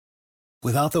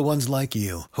Without the ones like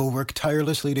you, who work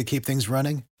tirelessly to keep things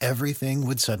running, everything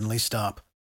would suddenly stop.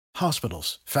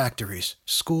 Hospitals, factories,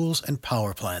 schools, and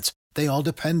power plants, they all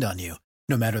depend on you.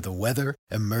 No matter the weather,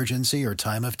 emergency, or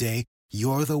time of day,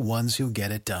 you're the ones who get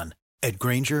it done. At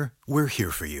Grainger, we're here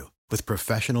for you with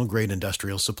professional-grade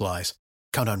industrial supplies.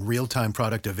 Count on real-time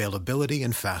product availability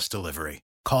and fast delivery.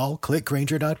 Call,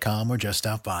 clickgrainger.com, or just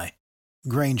stop by.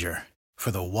 Grainger, for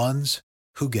the ones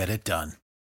who get it done.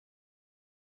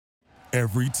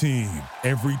 Every team,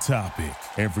 every topic,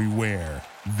 everywhere.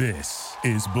 This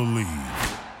is Believe.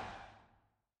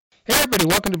 Hey everybody,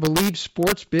 welcome to Believe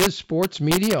Sports Biz, Sports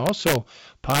Media, also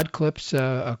pod clips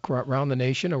around the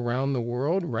nation, around the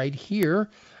world, right here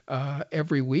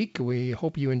every week. We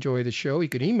hope you enjoy the show. You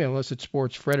can email us at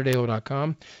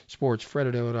sportsfred@AOL.com,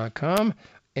 sportsfred@AOL.com,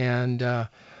 and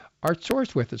Art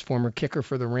Source with us, former kicker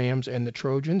for the Rams and the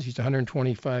Trojans. He's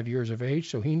 125 years of age,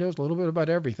 so he knows a little bit about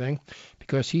everything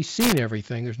because he's seen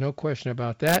everything. There's no question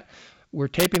about that. We're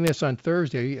taping this on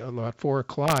Thursday about 4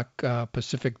 o'clock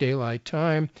Pacific Daylight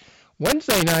Time.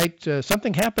 Wednesday night,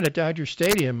 something happened at Dodger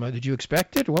Stadium. Did you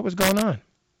expect it? What was going on?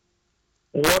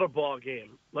 What a ball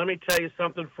game. Let me tell you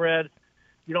something, Fred.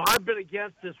 You know, I've been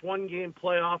against this one-game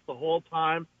playoff the whole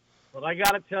time, but I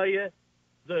got to tell you,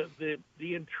 the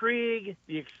intrigue,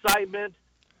 the excitement,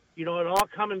 you know, it all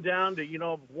coming down to, you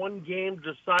know, one game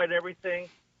to decide everything.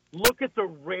 Look at the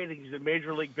ratings that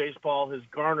Major League Baseball has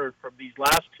garnered from these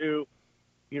last two,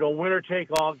 you know,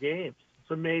 winner-take-all games.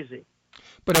 It's amazing.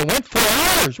 But it went 4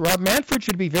 hours. Rob Manfred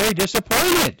should be very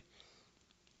disappointed.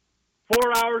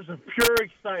 4 hours of pure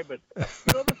excitement.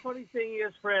 You know, the funny thing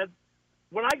is, Fred,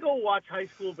 when I go watch high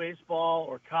school baseball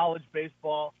or college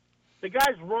baseball, the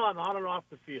guys run on and off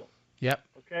the field. Yep.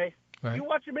 Okay? Right. You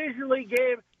watch a Major League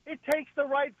game, it takes the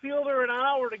right fielder an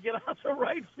hour to get out to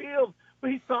right field.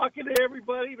 But he's talking to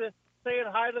everybody, saying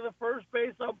hi to the first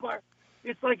base umpire.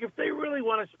 It's like if they really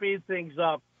want to speed things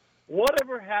up,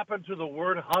 whatever happened to the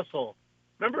word hustle?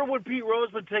 Remember when Pete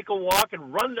Rose would take a walk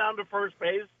and run down to first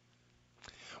base?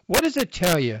 What does it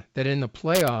tell you that in the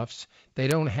playoffs they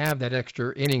don't have that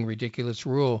extra inning ridiculous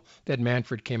rule that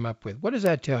Manfred came up with? What does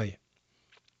that tell you?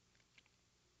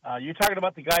 You're talking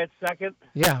about the guy at second?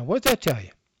 Yeah, what does that tell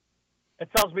you? It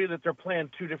tells me that they're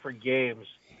playing two different games.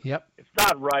 Yep. It's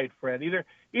not right, Fred. Either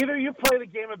you play the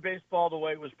game of baseball the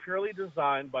way it was purely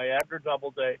designed by Abner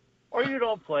Doubleday, or you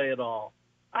don't play at all.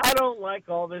 I don't like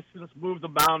all this, let's move the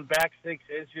mound back 6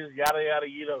 inches, yada, yada,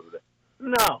 yada.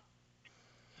 No.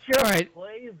 Just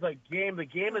play the game. The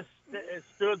game has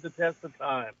stood the test of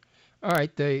time. All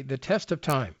right, the test of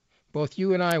time. Both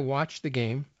you and I watched the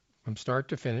game from start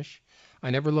to finish. I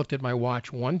never looked at my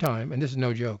watch one time, and this is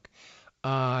no joke.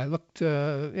 I looked,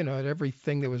 at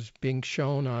everything that was being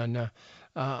shown on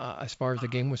as far as the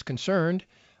game was concerned.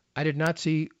 I did not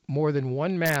see more than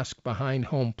one mask behind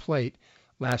home plate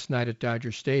last night at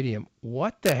Dodger Stadium.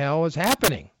 What the hell is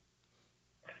happening?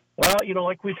 Well, you know,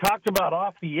 like we talked about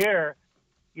off the air,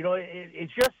 you know,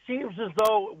 it just seems as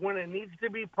though when it needs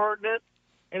to be pertinent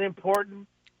and important,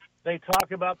 they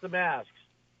talk about the masks.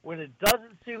 When it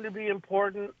doesn't seem to be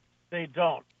important, they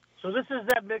don't. So this is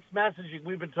that mixed messaging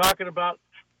we've been talking about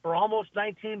for almost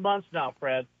 19 months now,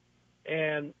 Fred.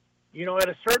 And, you know, at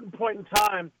a certain point in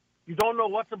time, you don't know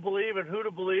what to believe and who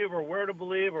to believe or where to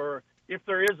believe or if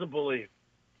there is a belief.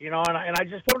 You know, and I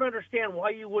just don't understand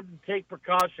why you wouldn't take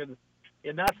precaution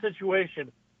in that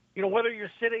situation. You know, whether you're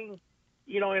sitting,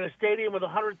 you know, in a stadium with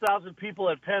 100,000 people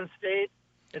at Penn State,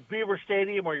 at Beaver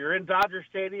Stadium, or you're in Dodger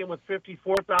Stadium with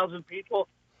 54,000 people,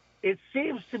 it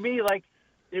seems to me like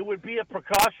it would be a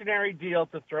precautionary deal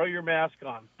to throw your mask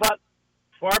on. But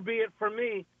far be it from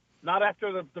me, not after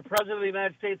the President of the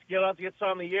United States gets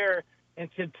on the air and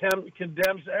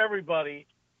condemns everybody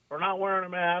for not wearing a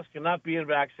mask and not being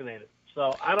vaccinated.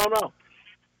 So I don't know.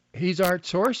 He's Art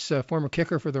Source, former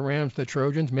kicker for the Rams, the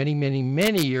Trojans, many, many,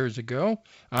 many years ago.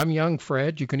 I'm Young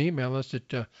Fred. You can email us at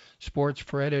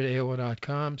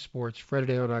sportsfred@AOL.com,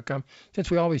 sportsfred@AOL.com. Since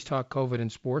we always talk COVID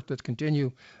and sports, let's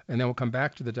continue, and then we'll come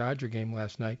back to the Dodger game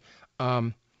last night.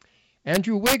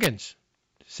 Andrew Wiggins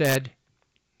said,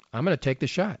 I'm going to take the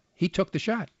shot. He took the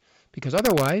shot because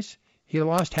otherwise he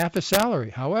lost half his salary.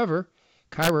 However,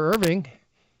 Kyrie Irving,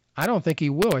 I don't think he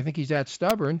will. I think he's that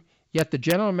stubborn. Yet the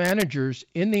general managers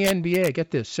in the NBA,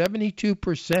 get this,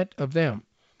 72% of them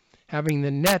having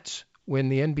the Nets win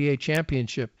the NBA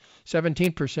championship.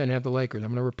 17% have the Lakers.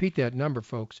 I'm going to repeat that number,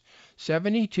 folks.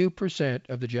 72%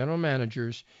 of the general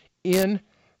managers in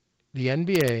the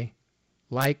NBA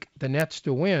like the Nets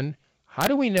to win. How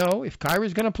do we know if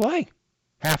Kyrie's going to play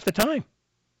half the time?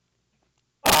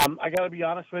 I got to be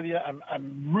honest with you.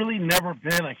 I'm really never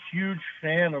been a huge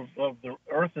fan of the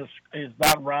Earth is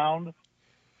not round.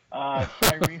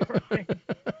 Kyrie Irving.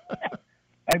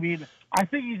 I mean, I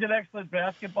think he's an excellent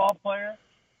basketball player.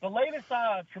 The latest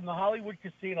odds from the Hollywood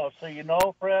Casino, so you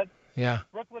know, Fred, Yeah.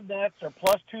 Brooklyn Nets are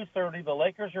plus 230. The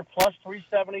Lakers are plus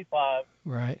 375.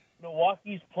 Right.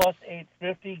 Milwaukee's plus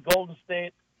 850. Golden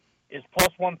State is plus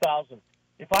 1,000.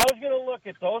 If I was going to look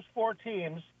at those four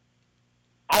teams,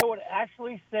 I would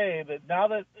actually say that now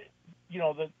that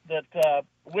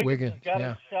Wiggins has got yeah.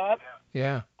 his shot,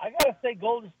 Yeah. I got to say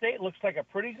Golden State looks like a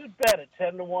pretty good bet at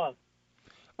 10-1. All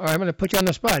right, I'm going to put you on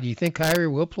the spot. Do you think Kyrie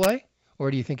will play,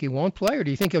 or do you think he won't play, or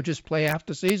do you think he'll just play half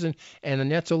the season and the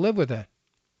Nets will live with that?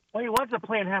 Well, he wants to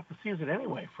play in half the season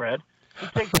anyway, Fred. He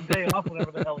takes the day off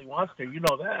whenever the hell he wants to. You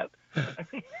know that.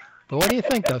 But what do you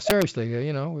think, though?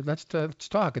 Seriously, let's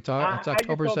talk. It's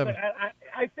October 7th.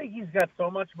 I think he's got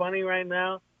so much money right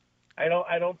now.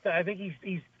 I think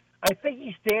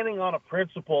he's standing on a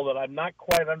principle that I'm not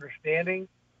quite understanding.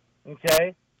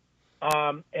 Okay,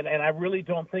 and I really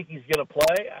don't think he's going to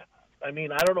play. I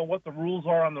mean, I don't know what the rules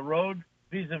are on the road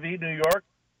vis-a-vis New York.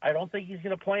 I don't think he's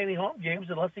going to play any home games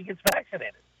unless he gets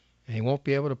vaccinated. And he won't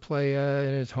be able to play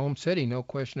in his home city, no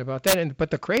question about that.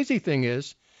 But the crazy thing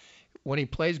is, when he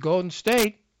plays Golden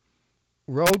State,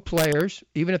 road players,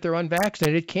 even if they're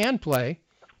unvaccinated, can play.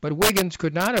 But Wiggins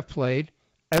could not have played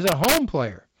as a home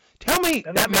player. Tell me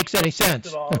that makes any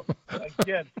sense.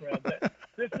 Again, Fred,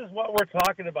 this is what we're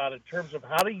talking about in terms of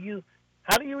how do you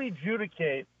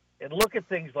adjudicate and look at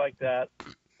things like that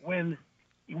when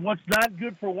what's not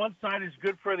good for one side is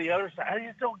good for the other side. I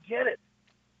just don't get it.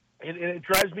 It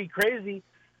drives me crazy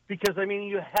because, I mean,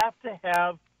 you have to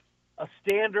have a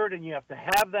standard and you have to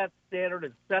have that standard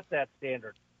and set that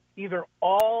standard. Either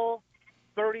all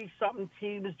 30-something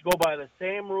teams go by the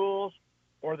same rules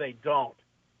or they don't.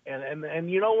 And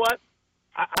you know what?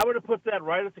 I'm going to put that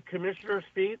right at the commissioner's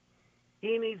feet.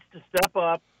 He needs to step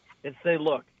up and say,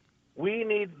 look,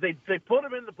 they put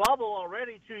him in the bubble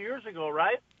already 2 years ago,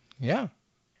 right? Yeah.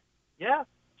 Yeah.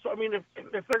 So, I mean, if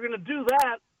they're going to do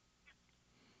that,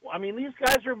 I mean, these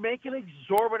guys are making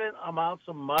exorbitant amounts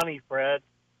of money, Fred.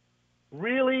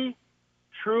 Really,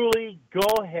 truly,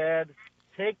 go ahead,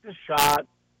 take the shot,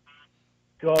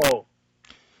 go.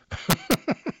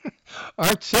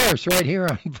 Art Sayers right here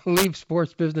on Believe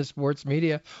Sports Business Sports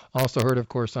Media. Also heard, of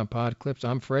course, on Podclips.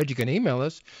 I'm Fred. You can email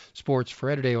us,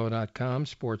 sportsfred@AOL.com,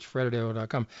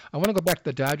 sportsfred@AOL.com. I want to go back to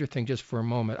the Dodger thing just for a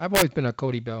moment. I've always been a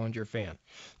Cody Bellinger fan.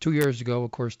 2 years ago,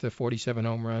 of course, the 47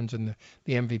 home runs and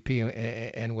the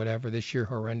MVP and whatever. This year,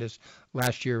 horrendous.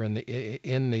 Last year in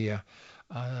the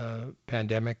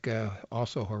pandemic,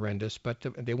 also horrendous. But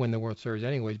they win the World Series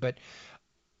anyways. But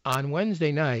on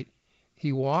Wednesday night,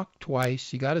 he walked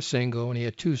twice, he got a single, and he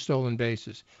had 2 stolen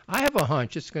bases. I have a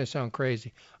hunch, it's going to sound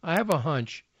crazy, I have a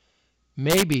hunch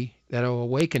maybe that'll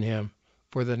awaken him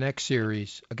for the next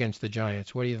series against the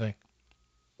Giants. What do you think?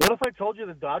 What if I told you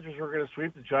the Dodgers were going to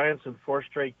sweep the Giants in 4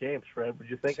 straight games, Fred? Would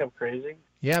you think I'm crazy?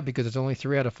 Yeah, because it's only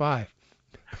 3 out of 5.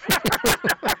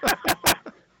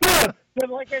 Yeah, but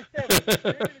like I said,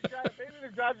 maybe the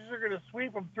Dodgers are going to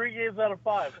sweep them 3 games out of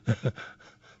 5.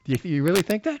 Do you really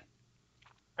think that?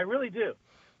 I really do.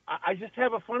 I just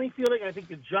have a funny feeling. I think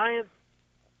the Giants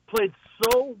played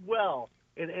so well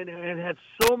and had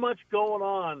so much going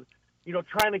on,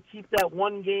 trying to keep that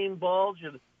one-game bulge.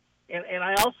 And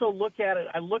I also look at it.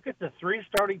 I look at the 3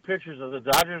 starting pitchers that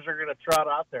the Dodgers are going to trot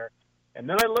out there. And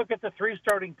then I look at the 3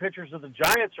 starting pitchers that the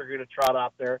Giants are going to trot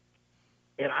out there.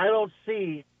 And I don't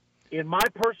see, in my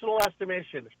personal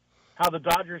estimation, how the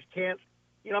Dodgers can't,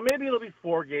 maybe it'll be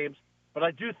 4 games, but I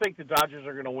do think the Dodgers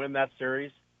are going to win that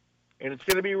series. And it's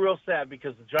going to be real sad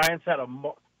because the Giants had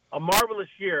a marvelous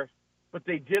year, but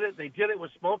they did it. They did it with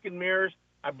smoke and mirrors.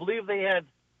 I believe they had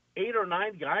 8 or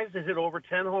 9 guys that hit over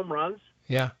 10 home runs.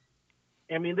 Yeah.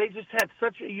 I mean, they just had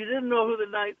you didn't know who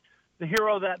the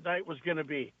hero that night was going to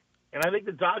be. And I think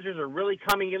the Dodgers are really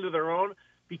coming into their own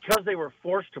because they were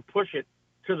forced to push it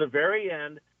to the very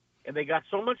end, and they got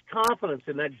so much confidence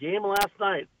in that game last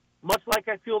night, much like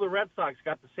I feel the Red Sox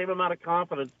got the same amount of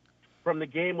confidence from the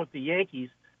game with the Yankees.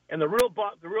 And the real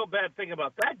bad thing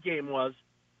about that game was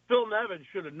Phil Nevin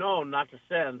should have known not to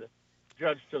send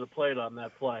Judge to the plate on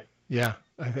that play. Yeah.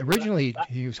 Originally,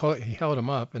 he held him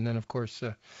up, and then, of course,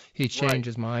 he changed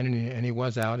his mind, and he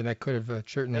was out, and that could have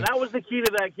certainly... And that was the key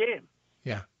to that game.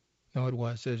 Yeah. No, it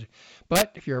was.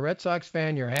 But if you're a Red Sox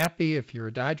fan, you're happy. If you're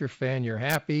a Dodger fan, you're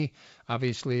happy.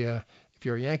 Obviously, if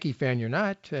you're a Yankee fan, you're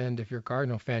not. And if you're a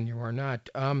Cardinal fan, you are not.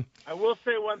 I will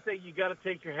say one thing. You got to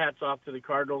take your hats off to the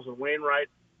Cardinals and Wainwright.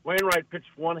 Wainwright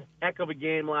pitched one heck of a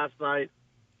game last night,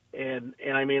 and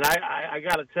I mean, I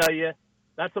got to tell you,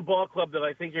 that's a ball club that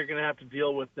I think you're going to have to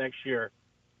deal with next year.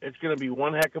 It's going to be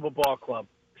one heck of a ball club,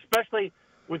 especially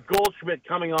with Goldschmidt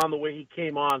coming on the way he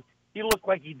came on, he looked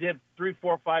like he did 3,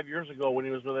 4, 5 years ago when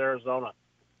he was with Arizona.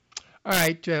 All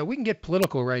right, we can get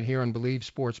political right here on Believe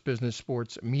Sports Business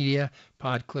Sports Media,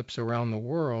 pod clips around the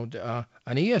world. On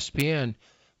ESPN,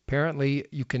 apparently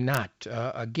you cannot.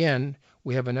 Again,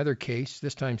 we have another case,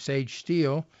 this time Sage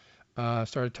Steele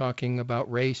started talking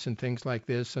about race and things like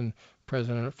this, and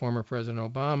former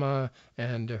President Obama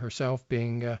and herself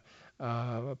being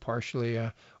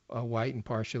partially white and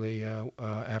partially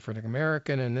African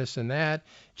American and this and that.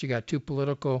 She got too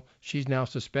political. She's now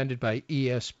suspended by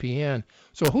ESPN.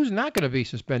 So who's not going to be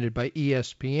suspended by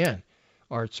ESPN?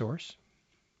 Art Source.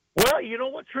 Well, you know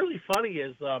what's really funny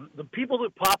is the people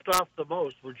that popped off the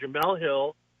most were Jamel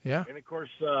Hill. Yeah. And, of course,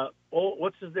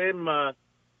 what's his name?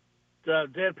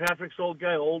 Dan Patrick's old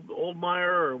guy, Oldmeyer,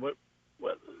 or what?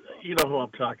 You know who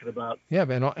I'm talking about. Yeah,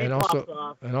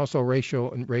 and also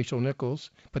Rachel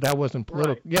Nichols, but that wasn't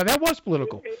political. Right. Yeah, that was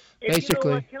political. Basically. You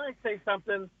know what? Can I say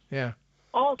something? Yeah.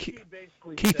 All she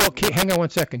basically said, hang on one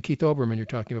second. Keith Olbermann you're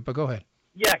talking about, but go ahead.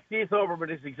 Yeah, Keith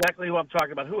Olbermann is exactly who I'm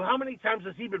talking about. How many times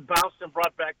has he been bounced and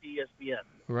brought back to ESPN?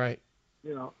 Right.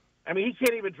 You know, I mean, he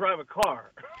can't even drive a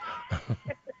car.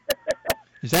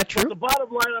 Is that true? But the bottom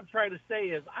line I'm trying to say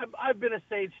is I've been a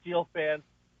Sage Steele fan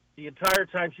the entire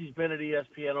time she's been at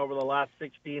ESPN over the last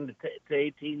 16 to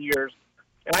 18 years.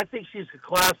 And I think she's a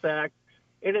class act.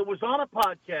 And it was on a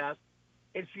podcast,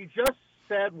 and she just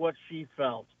said what she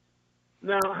felt.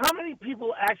 Now, how many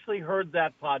people actually heard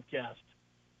that podcast?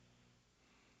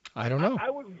 I don't know. I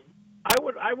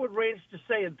would range to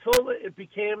say until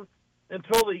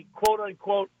the quote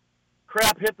unquote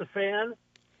crap hit the fan,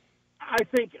 I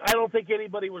don't think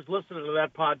anybody was listening to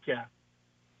that podcast.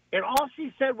 And all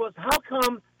she said was, how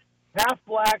come half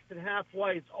blacks and half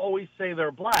whites always say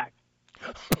they're black?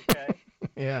 Okay.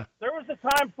 Yeah. There was a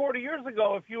time 40 years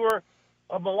ago, if you were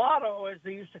a mulatto, as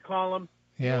they used to call them,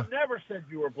 yeah, you never said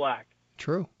you were black.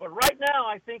 True. But right now,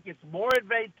 I think it's more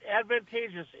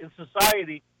advantageous in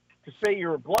society to say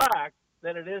you're black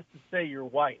than it is to say you're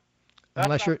white.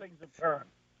 That's how things have turned.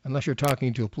 Unless you're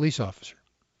talking to a police officer.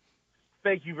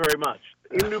 Thank you very much.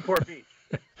 In Newport Beach.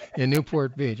 In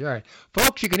Newport Beach. All right.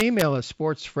 Folks, you can email us,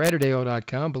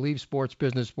 sportsfred@AO.com. Believe Sports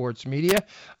Business Sports Media.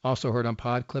 Also heard on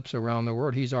pod clips around the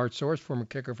world. He's Art Source, former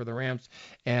kicker for the Rams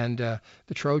and the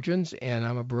Trojans. And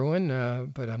I'm a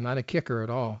Bruin, but I'm not a kicker at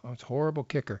all. I was a horrible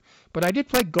kicker. But I did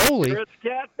play goalie. It's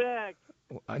catback.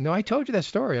 No, I told you that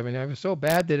story. I mean, I was so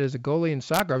bad that as a goalie in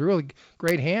soccer, I was really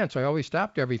great hand, so I always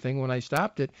stopped everything. When I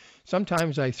stopped it,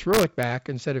 sometimes I threw it back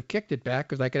instead of kicked it back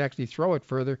because I could actually throw it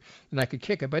further than I could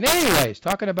kick it. But anyways,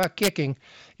 talking about kicking,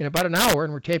 in about an hour,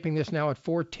 and we're taping this now at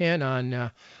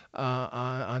 4:10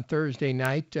 on Thursday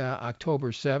night,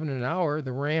 October 7, an hour,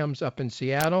 the Rams up in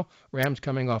Seattle. Rams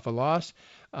coming off a loss.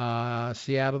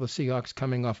 Seattle, the Seahawks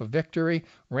coming off a victory.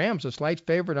 Rams a slight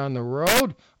favorite on the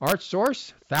road. Art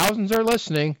Source, thousands are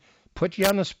listening. Put you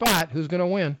on the spot. Who's going to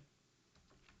win?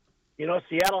 You know,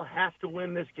 Seattle has to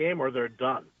win this game or they're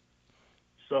done.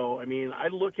 So, I mean, I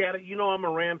look at it. You know, I'm a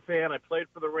Ram fan. I played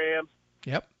for the Rams.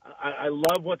 Yep. I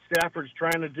love what Stafford's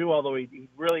trying to do, although he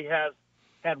really has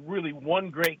had really one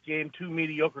great game, two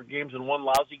mediocre games, and one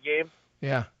lousy game.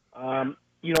 Yeah.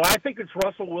 You know, I think it's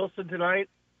Russell Wilson tonight.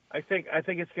 I think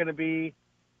it's going to be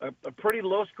a pretty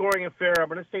low-scoring affair. I'm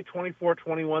going to say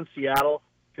 24-21 Seattle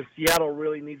because Seattle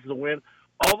really needs to win.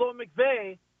 Although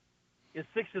McVay is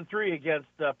 6-3 against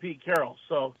Pete Carroll,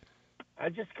 so I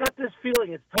just got this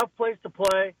feeling it's a tough place to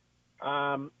play. You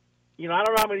know, I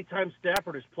don't know how many times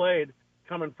Stafford has played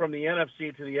coming from the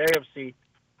NFC to the AFC.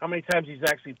 How many times he's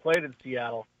actually played in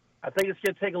Seattle? I think it's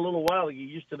going to take a little while to get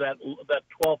used to that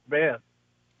 12th man.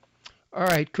 All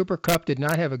right, Cooper Kupp did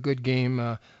not have a good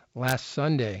game last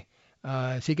Sunday.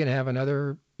 Is he going to have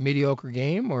another mediocre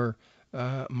game, or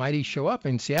might he show up?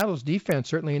 And Seattle's defense,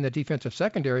 certainly in the defensive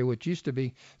secondary, which used to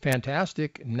be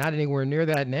fantastic, not anywhere near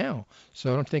that now.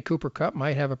 So I don't think Cooper Kupp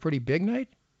might have a pretty big night.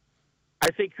 I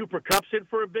think Cooper Kupp's in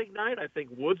for a big night. I think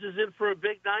Woods is in for a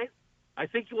big night. I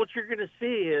think what you're going to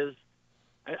see is,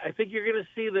 I think you're going to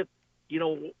see that, you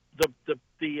know, the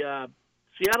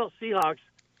Seattle Seahawks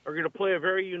are going to play a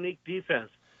very unique defense.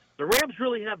 The Rams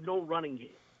really have no running game.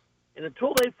 And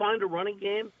until they find a running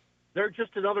game, they're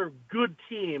just another good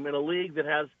team in a league that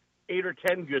has 8 or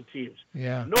 10 good teams.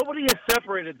 Yeah. Nobody has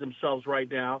separated themselves right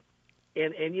now.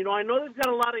 And you know, I know they've got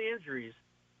a lot of injuries,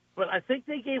 but I think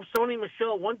they gave Sony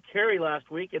Michel one carry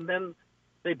last week, and then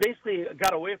they basically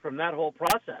got away from that whole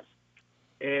process.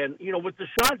 And, you know, with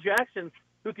Deshaun Jackson,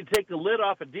 who can take the lid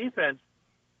off a defense,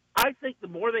 I think the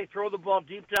more they throw the ball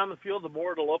deep down the field, the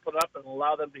more it'll open up and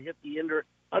allow them to hit the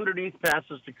underneath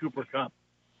passes to Cooper Kupp.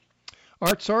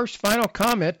 Art Source, final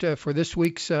comment for this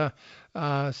week's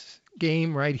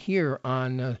game right here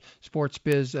on Sports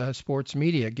Biz Sports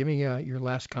Media. Give me your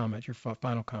last comment, your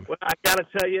final comment. Well, I got to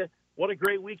tell you, what a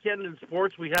great weekend in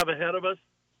sports we have ahead of us.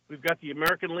 We've got the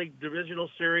American League Divisional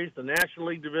Series, the National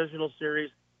League Divisional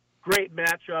Series, great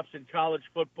matchups in college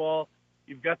football.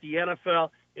 You've got the NFL.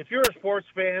 If you're a sports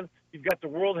fan, you've got the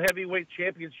World Heavyweight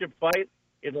Championship fight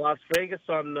in Las Vegas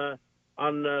on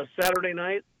Saturday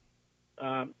night.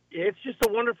 It's just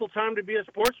a wonderful time to be a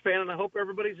sports fan, and I hope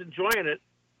everybody's enjoying it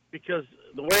because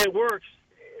the way it works,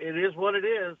 it is what it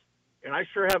is, and I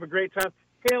sure have a great time.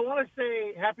 Hey, I want to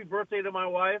say happy birthday to my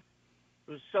wife,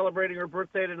 who's celebrating her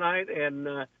birthday tonight,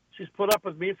 and she's put up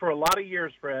with me for a lot of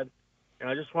years, Fred, and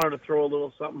I just wanted to throw a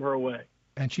little something her way.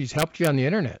 And she's helped you on the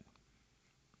internet.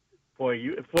 Boy,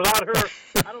 without her,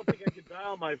 I don't think I could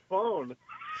dial my phone.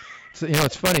 So,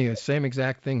 it's funny. The same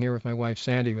exact thing here with my wife,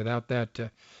 Sandy. Without that,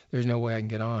 there's no way I can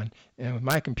get on. And with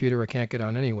my computer, I can't get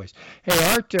on anyways.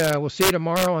 Hey, Art, we'll see you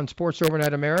tomorrow on Sports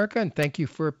Overnight America, and thank you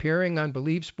for appearing on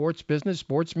Believe Sports Business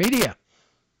Sports Media.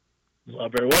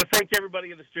 Love it. I want to thank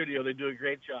everybody in the studio. They do a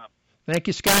great job. Thank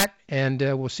you, Scott. And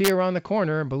we'll see you around the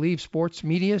corner and Believe Sports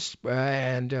Media,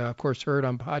 and, of course, heard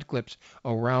on pod clips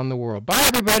around the world. Bye,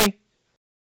 everybody.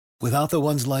 Without the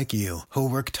ones like you, who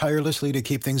work tirelessly to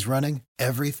keep things running,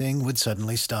 everything would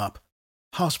suddenly stop.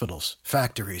 Hospitals,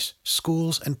 factories,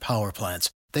 schools, and power plants,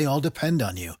 they all depend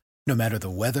on you. No matter the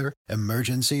weather,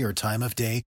 emergency, or time of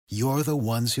day, you're the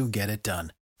ones who get it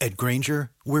done. At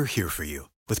Grainger, we're here for you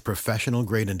with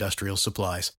professional-grade industrial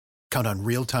supplies. Count on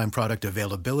real-time product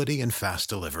availability and fast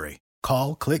delivery.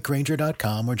 Call, click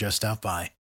Grainger.com, or just stop by.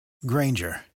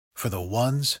 Grainger, for the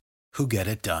ones who get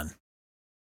it done.